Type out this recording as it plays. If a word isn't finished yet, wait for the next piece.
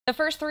The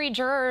first three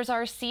jurors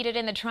are seated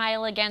in the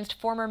trial against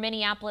former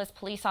Minneapolis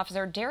police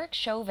officer Derek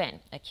Chauvin,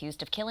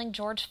 accused of killing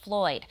George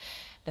Floyd.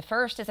 The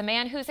first is a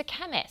man who's a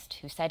chemist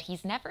who said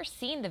he's never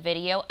seen the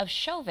video of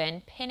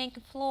Chauvin pinning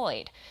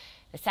Floyd.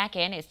 The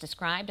second is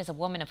described as a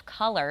woman of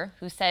color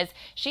who says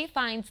she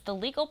finds the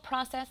legal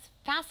process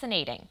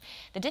fascinating.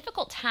 The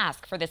difficult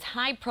task for this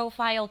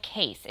high-profile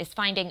case is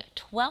finding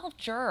 12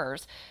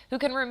 jurors who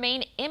can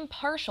remain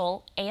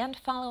impartial and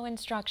follow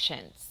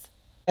instructions.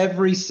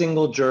 Every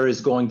single juror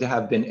is going to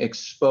have been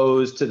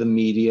exposed to the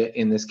media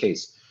in this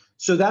case.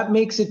 So that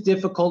makes it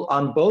difficult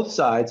on both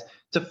sides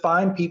to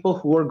find people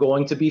who are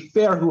going to be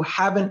fair, who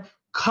haven't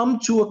come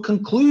to a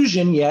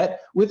conclusion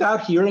yet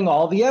without hearing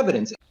all the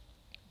evidence.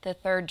 The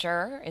third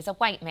juror is a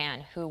white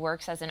man who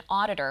works as an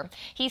auditor.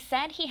 He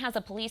said he has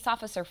a police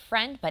officer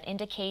friend, but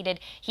indicated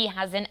he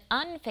has an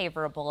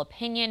unfavorable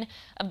opinion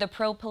of the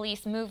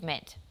pro-police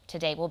movement.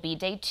 Today will be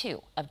day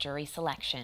 2 of jury selection.